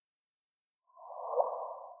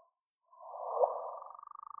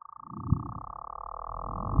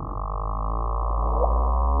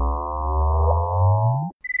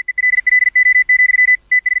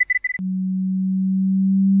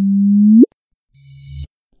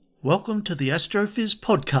Welcome to the Astrophiz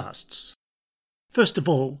podcasts. First of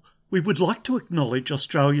all, we would like to acknowledge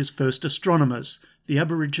Australia's first astronomers, the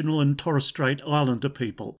Aboriginal and Torres Strait Islander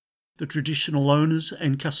people, the traditional owners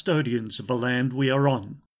and custodians of the land we are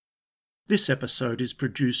on. This episode is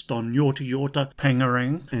produced on Yorta Yorta,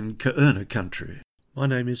 Pangarang and Kaurna country. My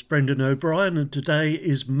name is Brendan O'Brien and today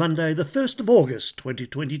is Monday the 1st of August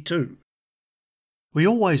 2022. We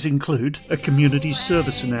always include a community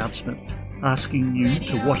service announcement asking you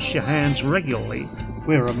to wash your hands regularly,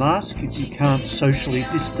 wear a mask if you can't socially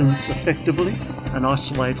distance effectively, and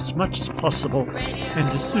isolate as much as possible, and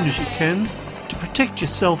as soon as you can, to protect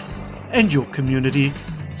yourself and your community,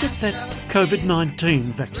 get that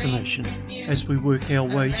COVID-19 vaccination as we work our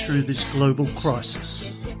way through this global crisis.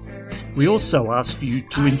 We also ask you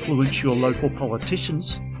to influence your local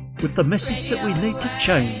politicians with the message that we need to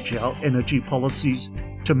change our energy policies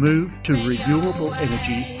to move to renewable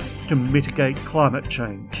energy to mitigate climate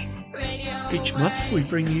change. Each month we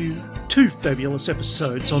bring you two fabulous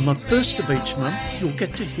episodes. On the first of each month you'll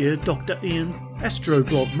get to hear Dr. Ian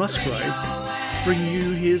Astroblog Musgrave bring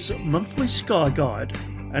you his monthly Sky Guide,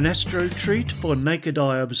 an astro treat for naked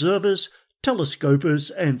eye observers,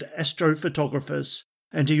 telescopers and astrophotographers,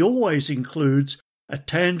 and he always includes a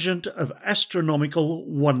tangent of astronomical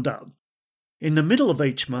wonder. In the middle of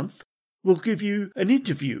each month, we'll give you an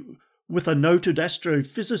interview with a noted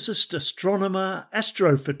astrophysicist, astronomer,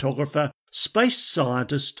 astrophotographer, space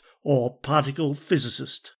scientist, or particle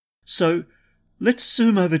physicist. So, let's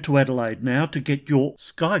zoom over to Adelaide now to get your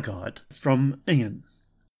Sky Guide from Ian.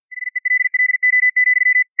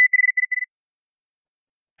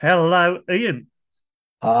 Hello, Ian.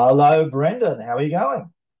 Hello, Brendan. How are you going?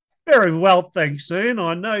 Very well, thanks, Ian.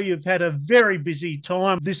 I know you've had a very busy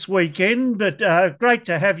time this weekend, but great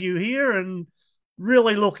to have you here and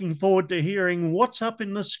really looking forward to hearing what's up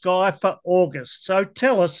in the sky for August. So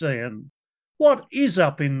tell us, Ian, what is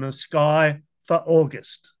up in the sky for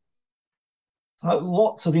August?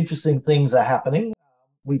 Lots of interesting things are happening.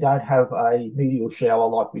 We don't have a meteor shower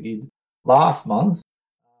like we did last month.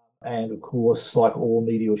 And of course, like all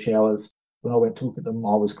meteor showers, when I went to look at them,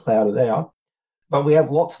 I was clouded out. But we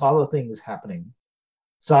have lots of other things happening.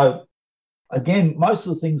 So again, most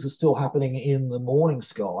of the things are still happening in the morning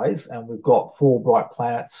skies, and we've got 4 bright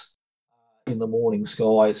planets in the morning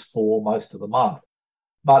skies for most of the month.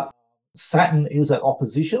 But Saturn is at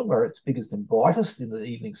opposition, where it's biggest and brightest in the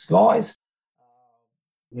evening skies.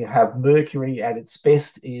 We have Mercury at its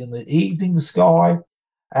best in the evening sky,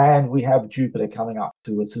 and we have Jupiter coming up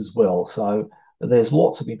to us as well. So there's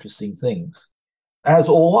lots of interesting things. As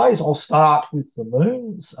always, I'll start with the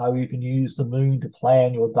moon, so you can use the moon to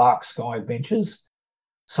plan your dark sky adventures.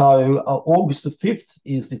 So August the 5th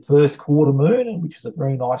is the first quarter moon, which is a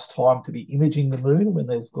very nice time to be imaging the moon when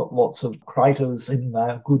they've got lots of craters in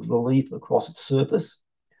good relief across its surface.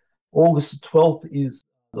 August the 12th is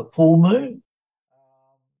the full moon,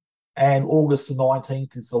 and August the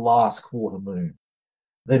 19th is the last quarter moon.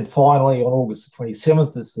 Then finally, on August the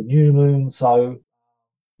 27th, is the new moon, so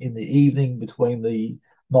in the evening between the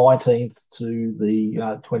 19th to the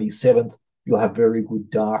 27th, you'll have very good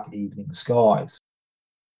dark evening skies.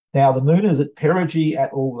 Now, the moon is at perigee at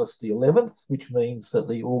August the 11th, which means that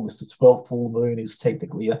the August the 12th full moon is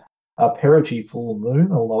technically a perigee full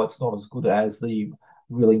moon, although it's not as good as the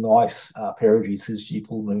really nice perigee syzygy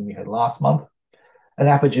full moon we had last month. And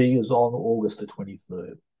apogee is on August the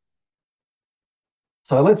 23rd.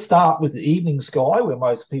 So let's start with the evening sky, where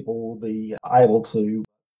most people will be able to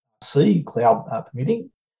see, cloud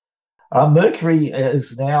permitting. Mercury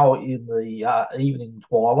is now in the evening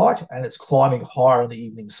twilight, and it's climbing higher in the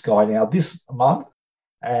evening sky. Now, this month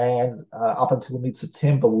and up until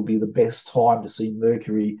mid-September will be the best time to see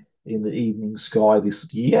Mercury in the evening sky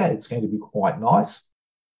this year. It's going to be quite nice.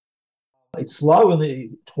 It's low in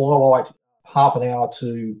the twilight, half an hour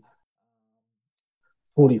to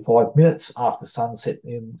 45 minutes after sunset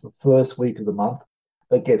in the first week of the month,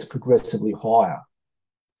 but gets progressively higher.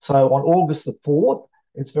 So on August the 4th,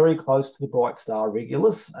 it's very close to the bright star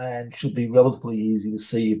Regulus and should be relatively easy to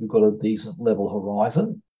see if we've got a decent level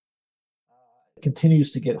horizon. It continues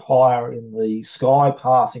to get higher in the sky,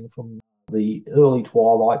 passing from the early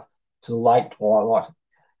twilight to the late twilight.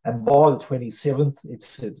 And by the 27th,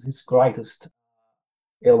 it's its greatest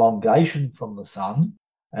elongation from the sun,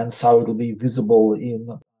 and so it'll be visible in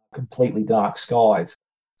completely dark skies.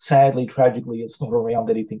 Sadly, tragically, it's not around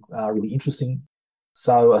anything really interesting.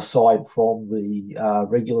 So aside from the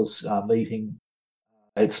Regulus meeting,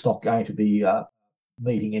 it's not going to be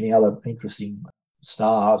meeting any other interesting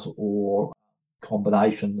stars or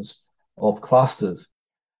combinations of clusters.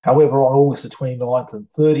 However, on August the 29th and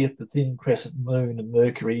 30th, the thin crescent moon and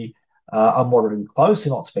Mercury are moderately close.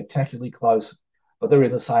 They're not spectacularly close, but they're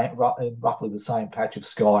in roughly the same patch of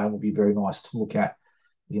sky and will be very nice to look at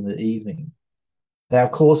in the evening. Now,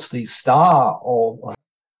 of course, the star of, or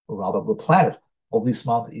rather the planet of this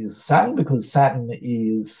month is Saturn, because Saturn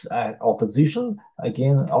is at opposition.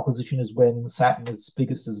 Again, opposition is when Saturn is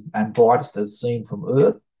biggest and brightest as seen from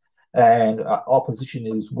Earth. And opposition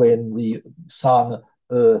is when the Sun,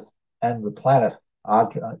 Earth, and the planet are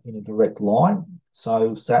in a direct line.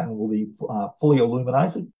 So Saturn will be fully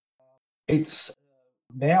illuminated. It's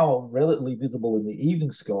now relatively visible in the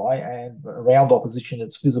evening sky, and around opposition,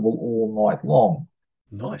 it's visible all night long.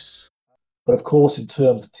 Nice. But of course, in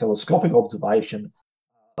terms of telescopic observation,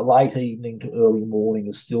 the late evening to early morning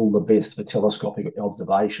is still the best for telescopic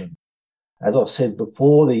observation. As I've said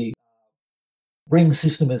before, the ring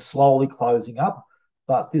system is slowly closing up,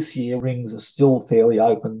 but this year rings are still fairly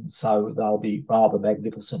open, so they'll be rather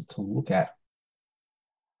magnificent to look at.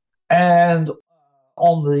 And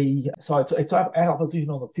it's at opposition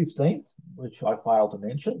on the 15th, which I failed to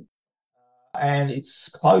mention, and it's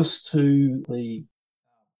close to the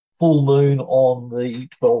full moon on the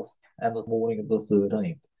 12th and the morning of the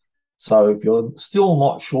 13th. So if you're still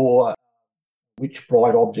not sure which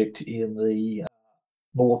bright object in the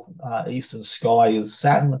north-eastern sky is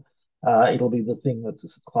Saturn, it'll be the thing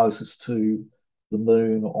that's closest to the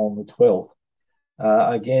moon on the 12th.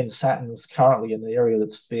 Again, Saturn's currently in an area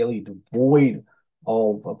that's fairly devoid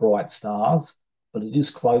of bright stars, but it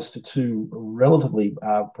is close to two relatively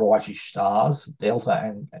brightish stars, Delta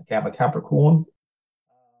and Gamma Capricorn.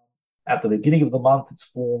 At the beginning of the month, it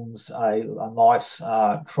forms a nice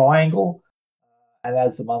triangle, and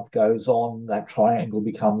as the month goes on, that triangle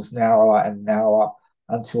becomes narrower and narrower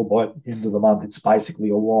until by the end of the month, it's basically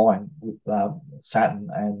aligned with Saturn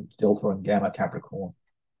and Delta and Gamma Capricorn.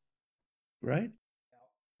 Right.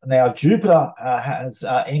 Now, Jupiter has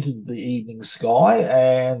entered the evening sky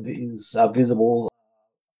and is visible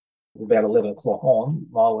about 11 o'clock on,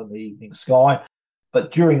 low in the evening sky.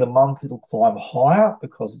 But during the month, it'll climb higher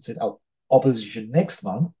because it's in opposition next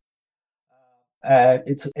month.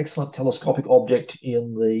 It's an excellent telescopic object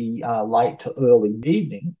in the late to early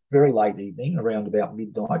evening, very late evening, around about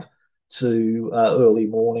midnight to early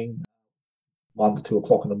morning, 1 to 2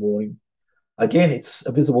 o'clock in the morning. Again, it's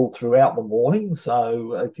visible throughout the morning.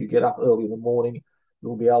 So if you get up early in the morning,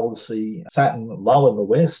 you'll be able to see Saturn low in the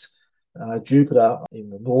west, Jupiter in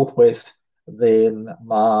the northwest, then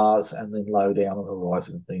Mars, and then low down on the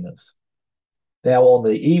horizon, Venus. Now, on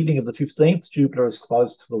the evening of the 15th, Jupiter is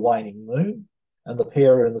close to the waning moon, and the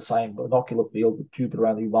pair are in the same binocular field, with Jupiter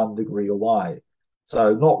only 1 degree away.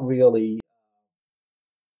 So not really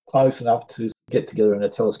close enough to get together in a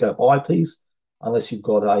telescope eyepiece, unless you've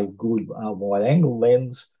got a good wide-angle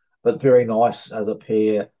lens, but very nice as a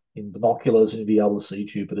pair in binoculars, and you'll be able to see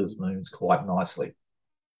Jupiter's moons quite nicely.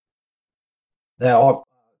 Now,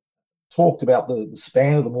 I've talked about the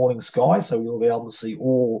span of the morning sky, so you'll be able to see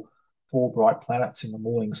all 4 bright planets in the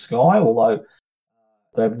morning sky, although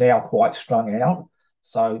they're now quite strung out.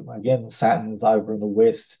 So again, Saturn is over in the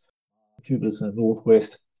west, Jupiter's in the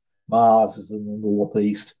northwest, Mars is in the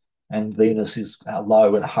northeast, and Venus is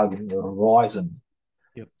low and hugging the horizon.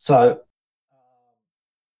 Yep. So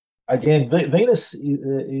again, Venus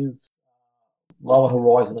is lower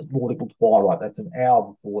horizon at nautical twilight. That's an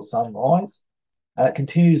hour before sunrise, and it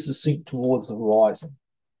continues to sink towards the horizon.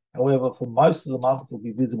 However, for most of the month, it will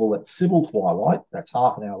be visible at civil twilight. That's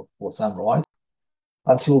half an hour before sunrise,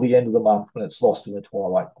 until the end of the month when it's lost in the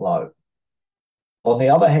twilight glow. On the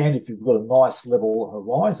other hand, if you've got a nice level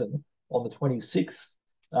horizon, on the 26th,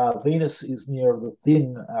 Venus is near the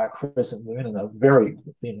thin crescent moon, and a very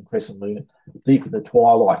thin crescent moon deep in the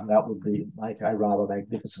twilight, and that would make a rather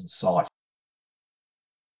magnificent sight.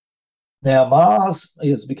 Now, Mars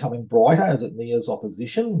is becoming brighter as it nears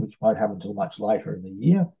opposition, which won't happen until much later in the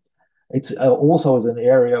year. It's also is an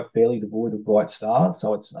area fairly devoid of bright stars,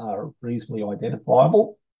 so it's reasonably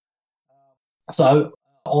identifiable. So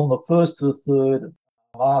on the 1st to the 3rd,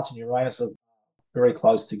 Mars and Uranus are very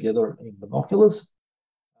close together in binoculars.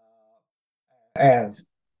 And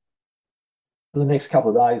for the next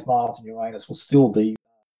couple of days, Mars and Uranus will still be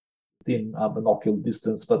within binocular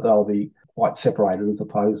distance, but they'll be quite separated as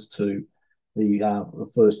opposed to the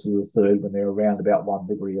 1st to the 3rd when they're around about 1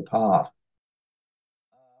 degree apart.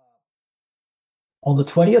 On the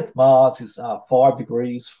 20th, Mars is 5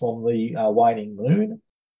 degrees from the waning moon,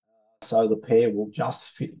 so the pair will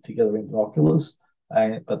just fit together in binoculars,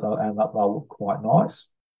 but they'll look quite nice.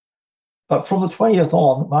 But from the 20th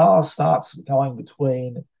on, Mars starts going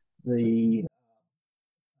between the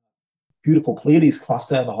beautiful Pleiades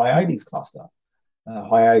cluster and the Hyades cluster.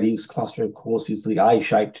 Hyades cluster, of course, is the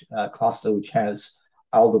A-shaped cluster which has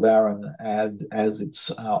Aldebaran as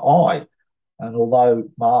its eye. And although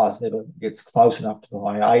Mars never gets close enough to the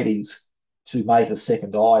Hyades to make a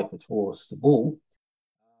second eye for Taurus the Bull,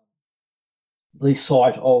 the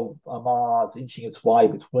sight of Mars inching its way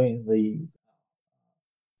between the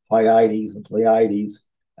Hyades and Pleiades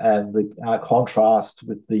and the contrast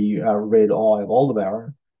with the red eye of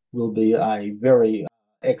Aldebaran will be a very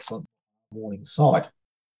excellent morning sight.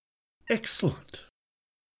 Excellent.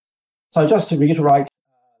 So just to reiterate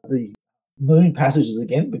the moon passages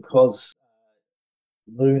again, because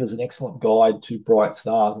the moon is an excellent guide to bright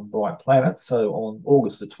stars and bright planets. So on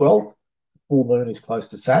August the 12th, the full moon is close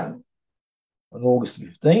to Saturn. On August the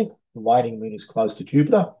 15th, the waning moon is close to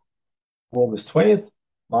Jupiter. August 20th,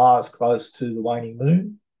 Mars close to the waning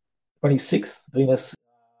moon. 26th, Venus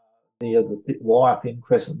near the wire thin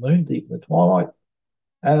crescent moon deep in the twilight.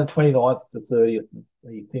 And the 29th to 30th,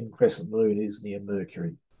 the thin crescent moon is near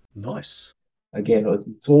Mercury. Nice. Again,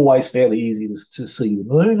 it's always fairly easy to see the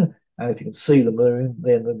moon. And if you can see the moon,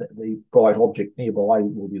 then the bright object nearby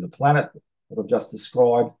will be the planet that I've just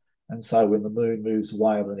described. And so when the moon moves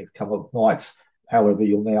away over the next couple of nights, however,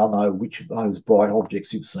 you'll now know which of those bright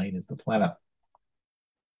objects you've seen is the planet.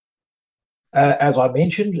 As I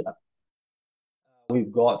mentioned,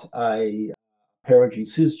 we've got a perigee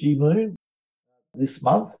Syzygy moon this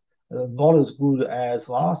month. Not as good as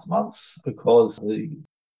last month's because the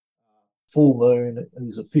full moon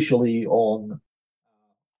is officially on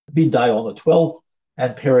midday on the 12th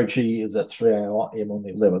and perigee is at 3 a.m. on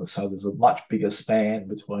the 11th. So there's a much bigger span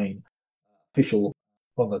between official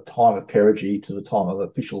from the time of perigee to the time of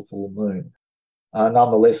official full moon.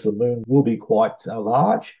 Nonetheless, the moon will be quite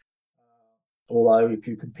large. Although if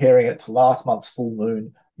you're comparing it to last month's full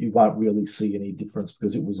moon, you won't really see any difference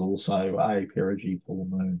because it was also a perigee full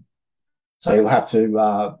moon. So you'll have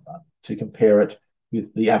to compare it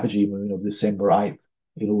with the apogee moon of December 8th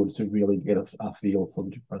in order to really get a feel for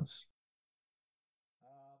the difference.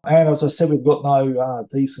 And as I said, we've got no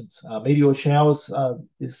decent meteor showers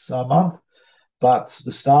this month, but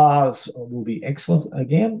the stars will be excellent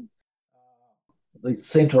again. The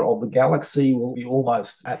centre of the galaxy will be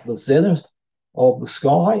almost at the zenith of the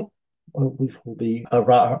sky, which will be a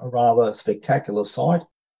rather spectacular sight.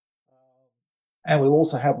 And we'll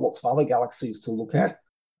also have lots of other galaxies to look at.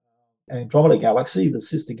 Andromeda Galaxy, the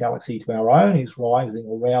sister galaxy to our own, is rising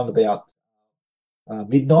around about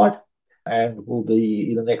midnight and will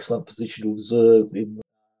be in an excellent position to observe in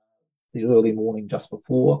the early morning just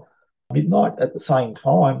before midnight. At the same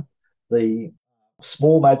time, the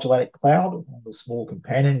Small Magellanic Cloud, the small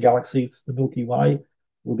companion galaxy to the Milky Way,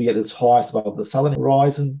 will be at its highest above the southern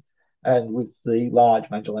horizon, and with the Large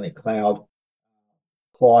Magellanic Cloud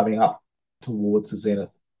climbing up towards the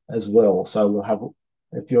zenith as well. So we'll have,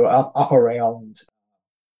 if you're up around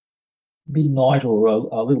midnight or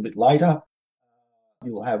a little bit later,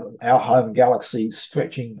 you'll have our home galaxy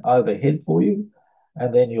stretching overhead for you,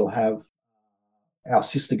 and then you'll have our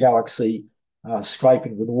sister galaxy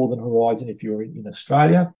scraping the northern horizon if you're in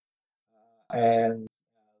Australia, and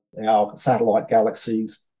our satellite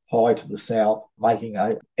galaxies high to the south, making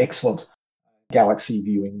an excellent galaxy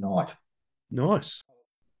viewing night. Nice.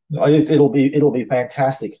 It'll be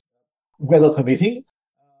fantastic, weather permitting.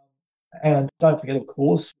 And don't forget, of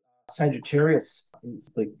course, Sagittarius is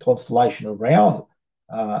the constellation around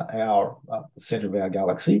the centre of our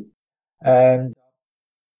galaxy. And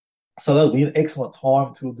so that'll be an excellent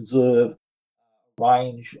time to observe a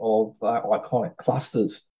range of iconic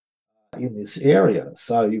clusters in this area.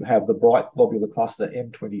 So you have the bright globular cluster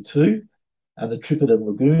M22 and the Trifid and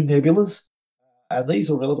Lagoon nebulas. And these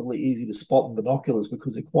are relatively easy to spot in binoculars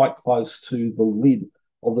because they're quite close to the lid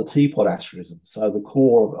of the teapot asterism. So the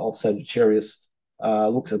core of Sagittarius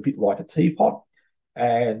looks a bit like a teapot.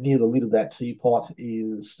 And near the lid of that teapot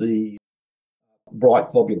is the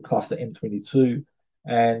bright globular cluster M22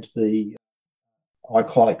 and the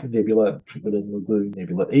iconic nebula Trifid and Lagoon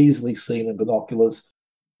nebula, easily seen in binoculars.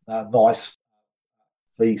 Nice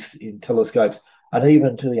feast in telescopes, and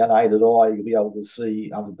even to the unaided eye, you'll be able to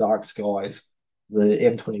see under dark skies the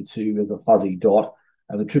M22 as a fuzzy dot,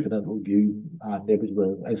 and the Trifid and Lagoon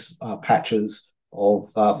nebula as patches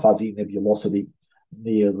of fuzzy nebulosity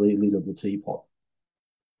near the lid of the teapot.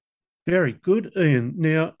 Very good, Ian.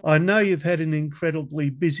 Now, I know you've had an incredibly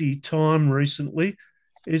busy time recently.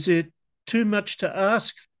 Is it too much to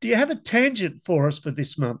ask? Do you have a tangent for us for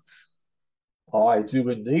this month? I do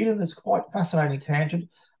indeed, and it's quite a fascinating tangent,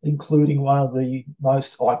 including one of the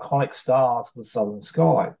most iconic stars of the southern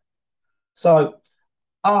sky. So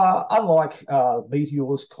Unlike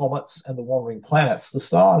meteors, comets, and the wandering planets, the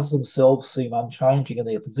stars themselves seem unchanging in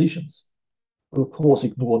their positions. We, of course,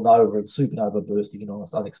 ignore nova and supernova bursting in on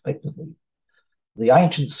us unexpectedly. The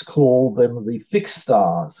ancients called them the fixed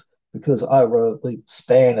stars because over the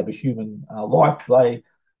span of a human life, they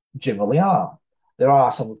generally are. There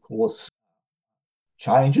are some, of course,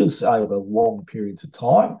 changes over long periods of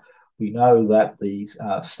time. We know that the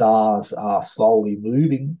stars are slowly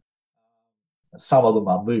moving. Some of them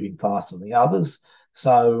are moving faster than the others.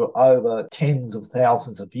 So over tens of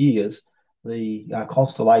thousands of years, the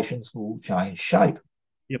constellations will change shape.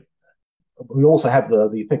 Yep. We also have the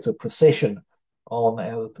effects of precession on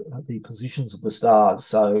the positions of the stars.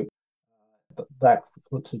 So back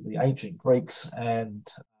to the ancient Greeks and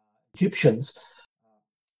Egyptians,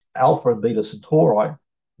 Alpha and Beta Centauri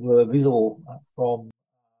were visible from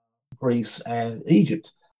Greece and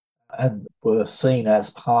Egypt and were seen as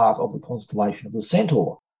part of the constellation of the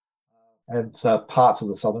Centaur. And parts of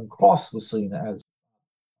the Southern Cross were seen as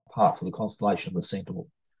parts of the constellation of the Centaur.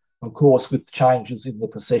 Of course, with changes in the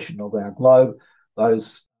precession of our globe,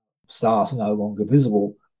 those stars are no longer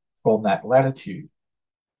visible from that latitude.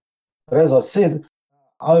 But as I said,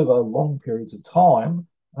 over long periods of time,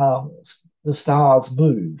 the stars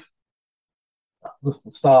move. The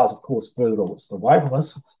stars, of course, further away from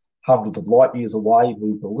us, hundreds of light years away,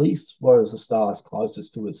 move the least, whereas the stars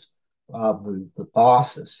closest to us move the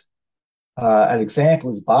fastest. An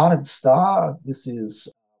example is Barnard's star. This is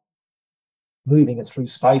moving through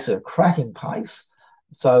space at a cracking pace.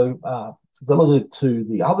 So relative to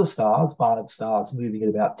the other stars, Barnard's star is moving at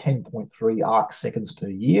about 10.3 arc seconds per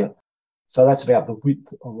year. So that's about the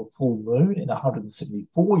width of a full moon in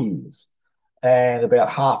 174 years, and about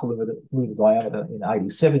half a lunar diameter in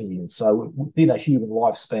 87 years. So within a human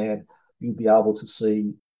lifespan, you'll be able to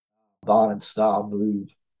see Barnard's star move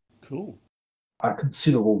Cool. a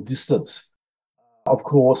considerable distance. Of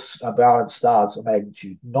course, Barnard's star is a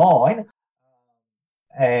magnitude 9,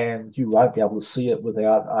 and you won't be able to see it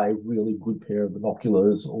without a really good pair of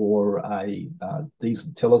binoculars or a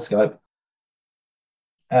decent telescope.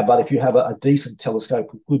 But if you have a decent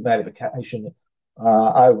telescope with good magnification,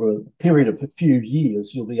 over a period of a few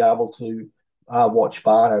years, you'll be able to watch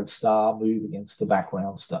Barnard's star move against the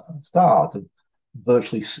background stars and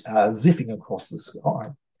virtually zipping across the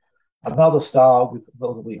sky. Another star with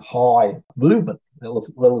relatively high movement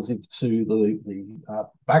relative to the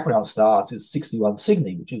background stars is 61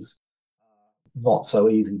 Cygni, which is not so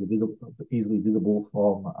easily visible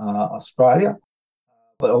from Australia.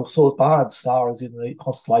 But also Barnard's star is in the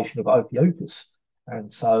constellation of Ophiuchus.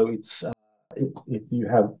 And so it's if you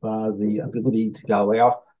have the ability to go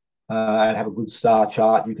out and have a good star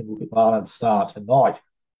chart, you can look at Barnard's star tonight.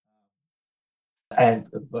 And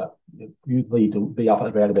you need to be up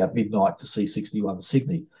around about midnight to see 61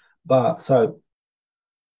 Cygni. But so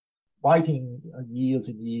waiting years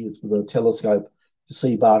and years with a telescope to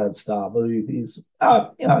see Barnard's star move is,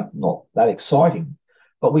 not that exciting.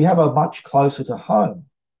 But we have a much closer to home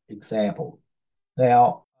example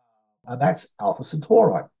now, and that's Alpha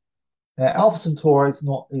Centauri. Now, Alpha Centauri is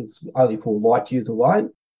only 4 light years away.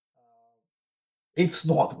 It's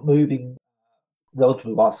not moving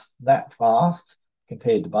relative to us that fast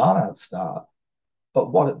compared to Barnard's star,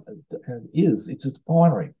 but what it is, it's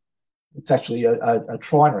binary. It's actually a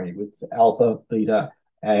trinary with alpha, beta,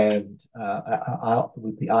 and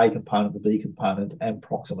with the A component, the B component, and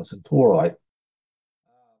Proxima Centauri.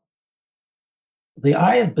 The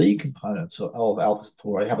A and B components of Alpha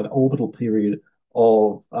Centauri have an orbital period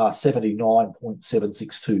of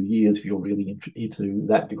 79.762 years, if you're really into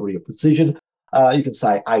that degree of precision. You can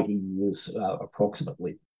say 80 years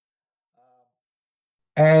approximately.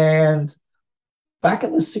 And back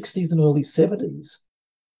in the 60s and early 70s,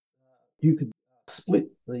 you could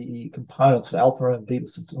split the components of Alpha and Beta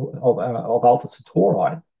of Alpha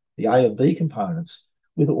Centauri, the A and B components,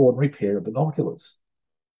 with an ordinary pair of binoculars.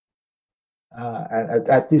 And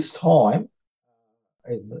at this time,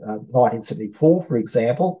 in 1974, for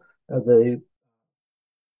example, the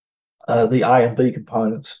A and B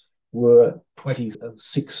components were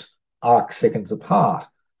 26 arc seconds apart.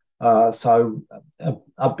 So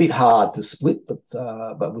a bit hard to split, but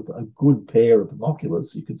with a good pair of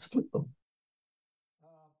binoculars, you could split them.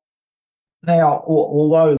 Now,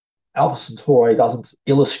 although Alpha Centauri doesn't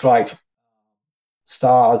illustrate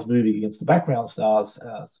stars moving against the background stars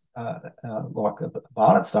like a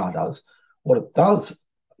Barnard star does, what it does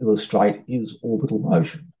illustrate is orbital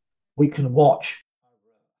motion. We can watch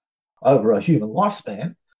over a human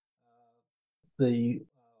lifespan the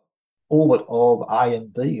orbit of A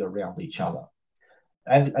and B around each other.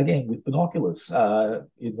 And again, with binoculars,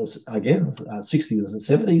 in the 60s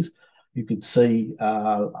and 70s, you could see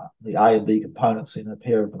the A and B components in a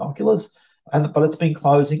pair of binoculars, but it's been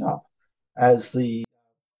closing up as the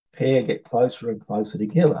pair get closer and closer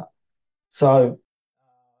together. So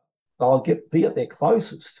they'll be at their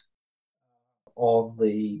closest on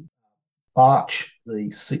the March the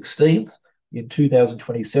 16th in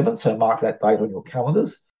 2027. So mark that date on your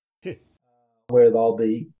calendars, where they'll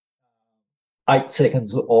be 8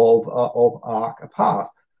 seconds of arc apart,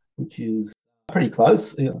 which is pretty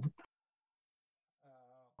close.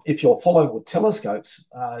 If you're following with telescopes,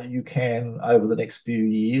 you can, over the next few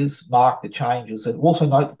years, mark the changes and also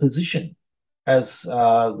note the position as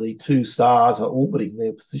the two stars are orbiting,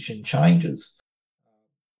 their position changes.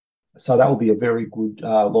 So that will be a very good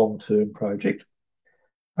long-term project.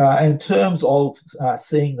 In terms of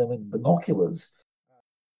seeing them in binoculars,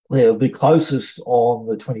 they'll be closest on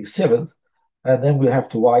the 27th, and then we'll have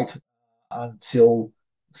to wait until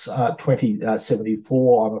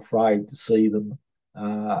 2074, I'm afraid, to see them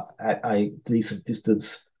at a decent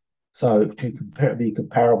distance. So to be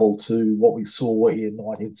comparable to what we saw in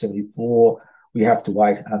 1974, we have to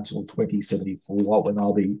wait until 2074 when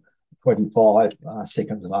they'll be 25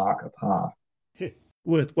 seconds of arc apart.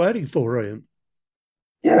 Worth waiting for, Ian.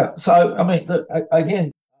 Yeah, so, I mean,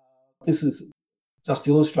 again, this is just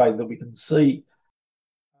illustrating that we can see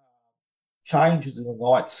changes in the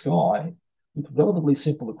night sky with relatively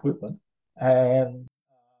simple equipment and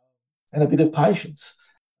a bit of patience.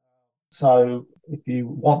 So if you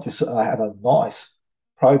want to have a nice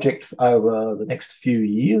project over the next few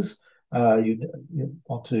years, you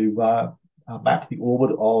want to map the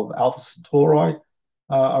orbit of Alpha Centauri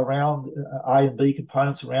around A and B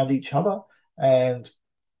components around each other, and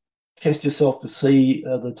test yourself to see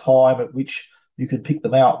the time at which you can pick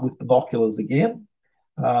them out with binoculars again.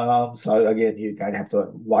 So again, you're going to have to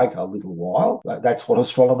wait a little while. That's what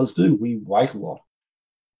astronomers do. We wait a lot.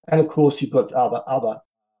 And of course, you've got other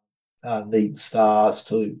neat stars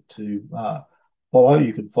to follow.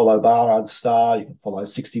 You can follow Barnard's star. You can follow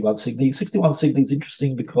 61 Cygni. 61 Cygni is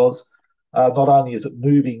interesting because not only is it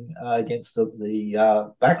moving against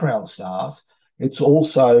the background stars, it's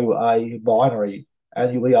also a binary,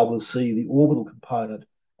 and you'll be able to see the orbital component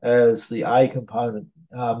as the A component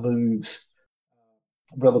moves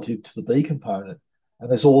relative to the B component. And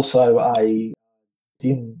there's also a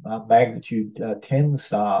dim magnitude 10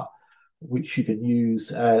 star, which you can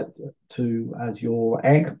use as your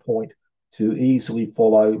anchor point to easily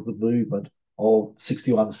follow the movement of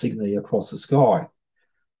 61 Cygni across the sky.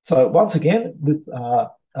 So once again, with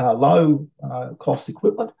low cost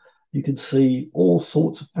equipment, you can see all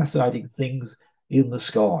sorts of fascinating things in the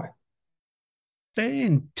sky.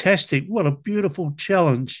 Fantastic. What a beautiful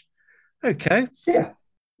challenge. Okay. Yeah.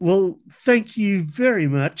 Well, thank you very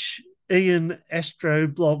much, Ian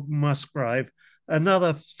Astroblog Musgrave.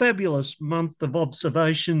 Another fabulous month of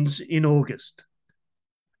observations in August.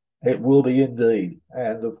 It will be indeed.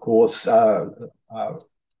 And of course,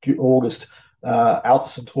 August, Alpha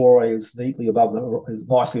Centauri is nicely above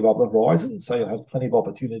the horizon, so you'll have plenty of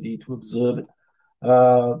opportunity to observe it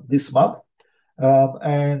this month.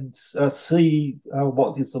 And see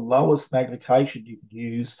what is the lowest magnification you can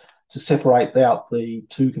use to separate out the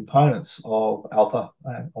two components of Alpha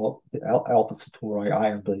Centauri A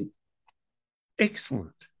and B.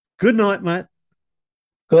 Excellent. Good night, mate.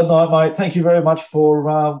 Good night, mate. Thank you very much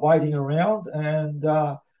for waiting around, and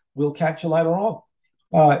we'll catch you later on.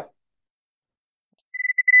 Bye.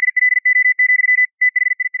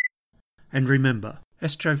 And remember,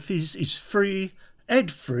 Astrophiz is free,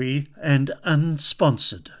 ad-free and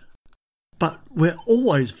unsponsored. But we're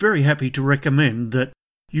always very happy to recommend that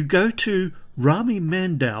you go to Rami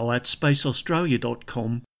Mandow at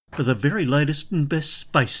spaceaustralia.com for the very latest and best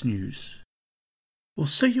space news. We'll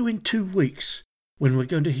see you in 2 weeks when we're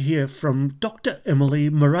going to hear from Dr. Emily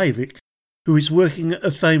Moravec, who is working at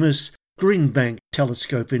a famous Green Bank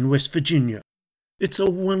telescope in West Virginia. It's a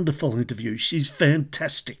wonderful interview. She's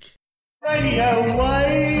fantastic. Radio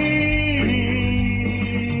Wave!